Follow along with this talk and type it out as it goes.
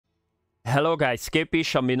Hello guys, KP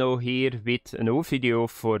Shamino here with a new video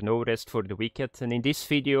for No Rest for the Wicked, and in this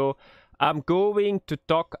video I'm going to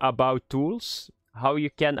talk about tools, how you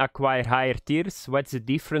can acquire higher tiers, what's the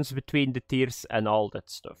difference between the tiers and all that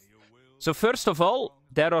stuff. So first of all,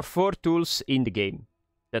 there are 4 tools in the game.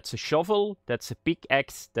 That's a shovel, that's a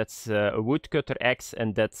pickaxe, that's a woodcutter axe,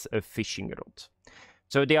 and that's a fishing rod.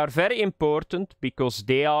 So they are very important because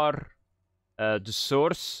they are the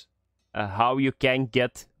source how you can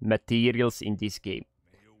get materials in this game.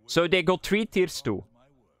 So they got 3 tiers too.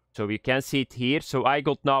 So you can see it here. So I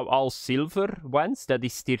got now all silver ones, that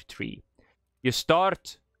is tier 3. You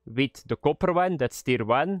start with the copper one, that's tier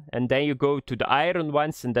 1, and then you go to the iron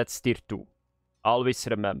ones, and that's tier 2. Always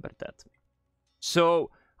remember that.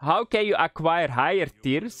 So how can you acquire higher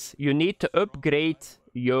tiers? You need to upgrade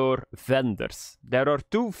your vendors. There are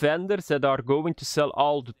 2 vendors that are going to sell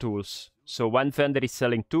all the tools. So one vendor is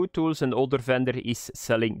selling 2 tools and other vendor is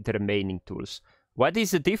selling the remaining tools. What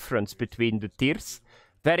is the difference between the tiers?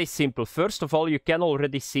 Very simple. First of all, you can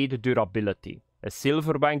already see the durability. A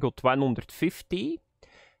silver one got 150.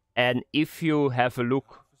 And if you have a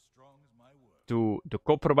look to the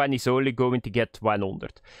copper one, is only going to get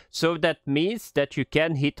 100. So that means that you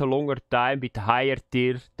can hit a longer time with a higher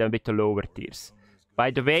tier than with the lower tiers.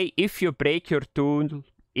 By the way, if you break your tool,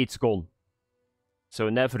 it's gone. So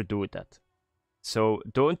never do that. So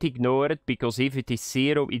don't ignore it, because if it is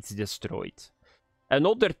 0, it's destroyed.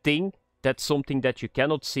 Another thing, that's something that you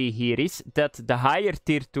cannot see here, is that the higher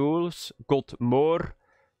tier tools got more,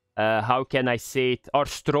 how can I say it, are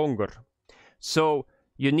stronger. So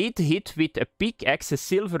you need to hit with a pickaxe, a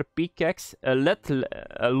silver pickaxe, a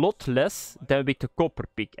lot less than with a copper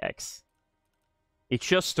pickaxe. It's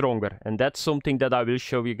just stronger, and that's something that I will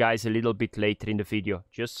show you guys a little bit later in the video.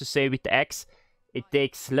 Just to say, with the axe, it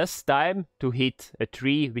takes less time to hit a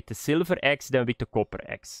tree with the silver axe than with the copper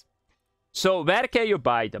axe. So where can you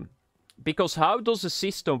buy them? Because how does the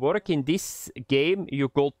system work in this game? You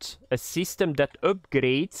got a system that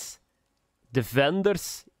upgrades the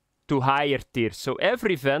vendors to higher tiers. So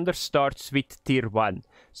every vendor starts with tier 1.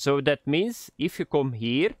 So that means if you come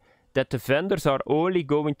here, that the vendors are only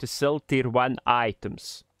going to sell tier 1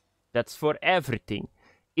 items. That's for everything.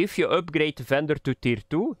 If you upgrade the vendor to tier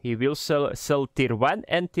 2, he will sell tier 1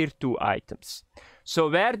 and tier 2 items. So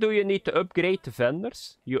where do you need to upgrade the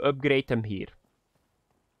vendors? You upgrade them here.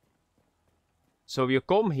 So you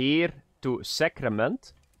come here to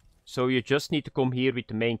Sacrament. So you just need to come here with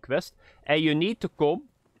the main quest. And you need to come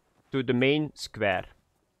to the main square.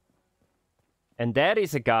 And there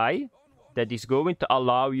is a guy that is going to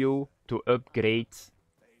allow you to upgrade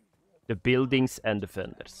the buildings and the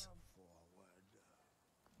vendors.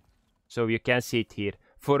 So you can see it here.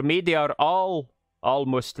 For me, they are all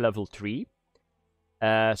almost level 3.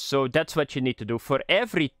 So that's what you need to do. For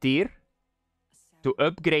every tier, to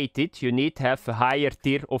upgrade it, you need to have a higher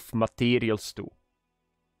tier of materials too.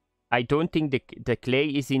 I don't think the clay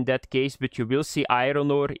is in that case, but you will see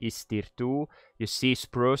iron ore is tier 2. You see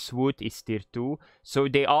spruce wood is tier 2. So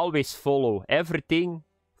they always follow. Everything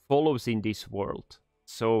follows in this world.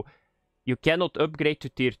 So you cannot upgrade to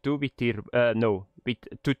tier 2 with tier...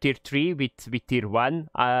 to tier 3 with tier 1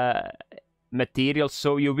 materials,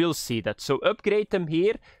 so you will see that. So upgrade them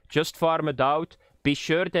here, just farm it out. Be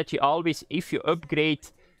sure that you always, if you upgrade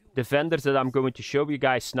the vendors that I'm going to show you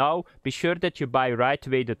guys now, be sure that you buy right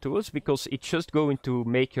away the tools, because it's just going to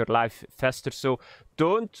make your life faster. So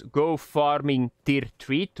don't go farming tier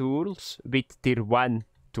 3 tools with tier 1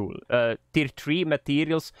 tool, tier 3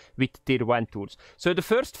 materials with tier 1 tools. So the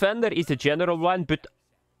first vendor is a general one, but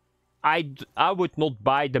I would not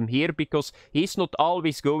buy them here, because he's not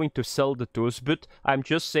always going to sell the tools, but I'm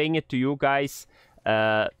just saying it to you guys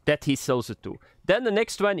that he sells it too. Then the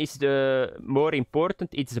next one is the more important,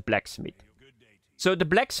 it's the blacksmith. So the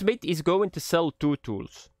blacksmith is going to sell 2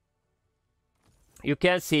 tools. You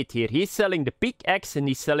can see it here. He's selling the pickaxe and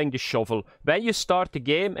he's selling the shovel. When you start the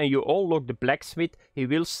game and you unlock the blacksmith, he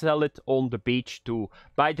will sell it on the beach too.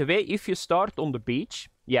 By the way, if you start on the beach,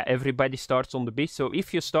 yeah, everybody starts on the beach. So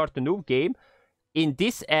if you start a new game, in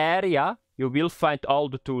this area, you will find all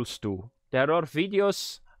the tools too. There are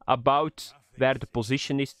videos about where the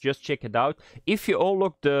position is. Just check it out. If you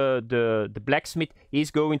unlock the blacksmith,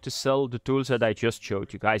 he's going to sell the tools that I just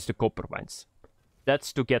showed you guys, the copper ones.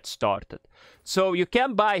 That's to get started. So you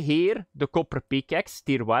can buy here the copper pickaxe,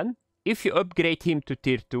 tier 1. If you upgrade him to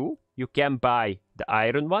tier 2, you can buy the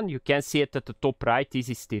iron one. You can see it at the top right. This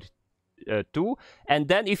is tier 2. And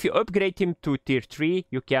then if you upgrade him to tier 3,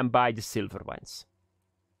 you can buy the silver ones.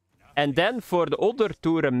 And then for the other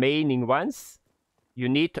 2 remaining ones, you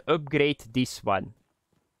need to upgrade this one.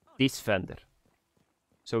 This vendor.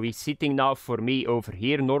 So he's sitting now for me over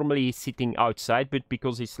here. Normally he's sitting outside, but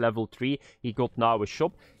because he's level 3, he got now a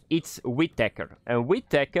shop. It's Whittaker. And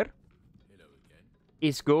Whittaker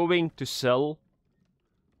is going to sell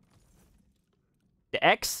the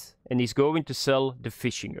axe, and he's going to sell the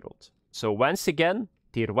fishing rod. So once again,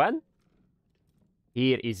 tier 1.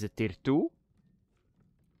 Here is the tier 2.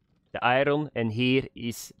 The iron, and here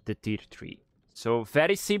is the tier 3. So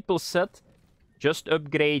very simple set. Just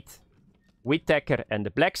upgrade Whittaker and the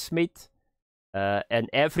blacksmith. And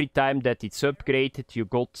every time that it's upgraded,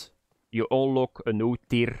 you unlock a new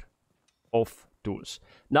tier of tools.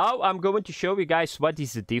 Now I'm going to show you guys what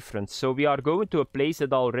is the difference. So we are going to a place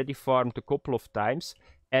that I already farmed a couple of times,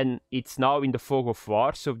 and it's now in the fog of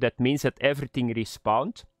war, so that means that everything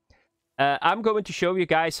respawned. I'm going to show you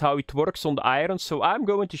guys how it works on the iron. So I'm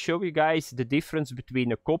going to show you guys the difference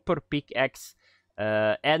between a copper pickaxe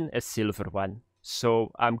and a silver one.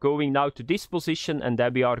 So I'm going now to this position, and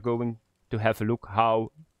then we are going to have a look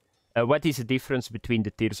how what is the difference between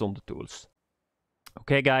the tiers on the tools.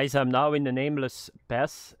 Okay guys, I'm now in the nameless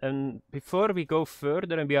pass, and before we go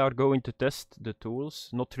further and we are going to test the tools,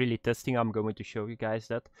 not really testing, I'm going to show you guys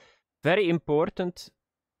that. Very important,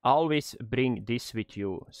 always bring this with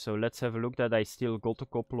you. So let's have a look that I still got a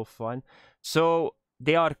couple of one. So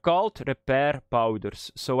they are called repair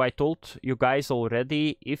powders. So I told you guys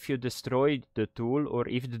already, if you destroy the tool or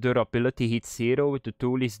if the durability hits 0, the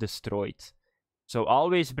tool is destroyed. So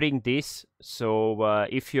always bring this. So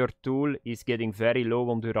if your tool is getting very low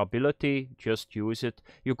on durability, just use it.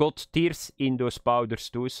 You got tiers in those powders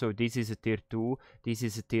too. So this is a tier 2, this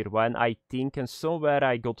is a tier 1 I think, and somewhere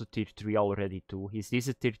I got a tier 3 already too. Is this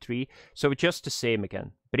a tier 3? So just the same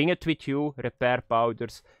again. Bring it with you, repair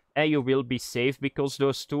powders, and you will be safe, because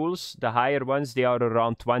those tools, the higher ones, they are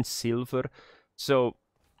around 1 silver. So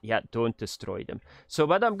yeah, don't destroy them. So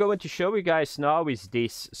what I'm going to show you guys now is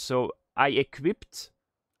this. So I equipped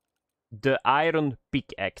the iron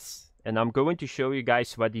pickaxe, and I'm going to show you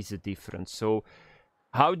guys what is the difference. So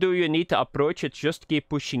how do you need to approach it? Just keep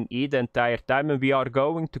pushing E the entire time, and we are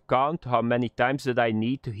going to count how many times that I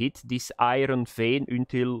need to hit this iron vein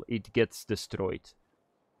until it gets destroyed.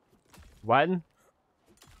 1,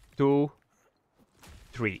 2,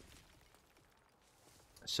 3.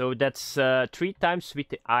 So that's 3 times with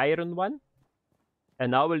the iron one.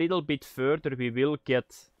 And now a little bit further we will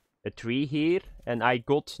get a 3 here, and I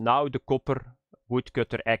got now the copper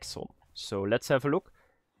woodcutter axe on. So let's have a look.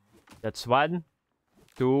 That's 1,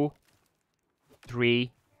 2,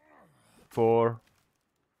 3, 4,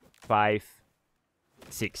 5,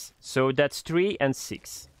 6. So that's 3 and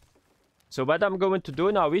 6. So what I'm going to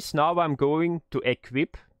do now is, now I'm going to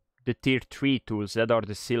equip the tier 3 tools, that are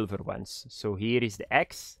the silver ones. So here is the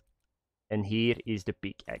axe, and here is the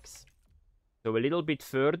pickaxe. So a little bit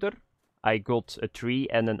further, I got a 3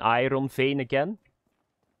 and an iron vein again.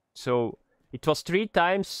 So it was 3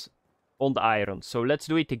 times on the iron. So let's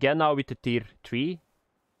do it again now with the tier 3.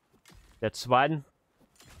 That's 1.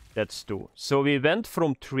 That's 2. So we went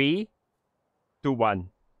from 3 to 1.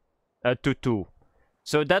 To 2.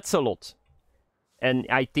 So that's a lot. And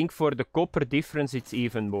I think for the copper difference it's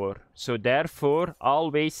even more. So therefore,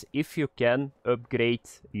 always, if you can, upgrade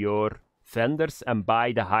your vendors and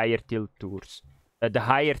buy the higher tier tools. The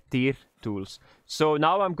higher tier tools. So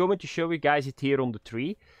now I'm going to show you guys it here on the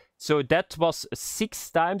tree. So that was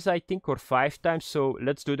 6 times, I think, or 5 times. So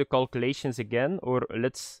let's do the calculations again, or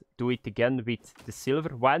let's do it again with the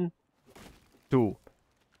silver. 1, 2.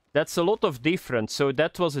 That's a lot of difference. So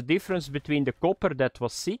that was a difference between the copper, that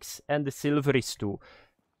was 6, and the silver is 2.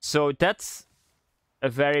 So that's a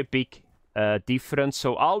very big difference.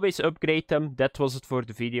 So always upgrade them. That was it for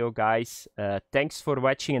the video, guys. Thanks for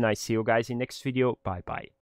watching, and I see you guys in next video. Bye bye.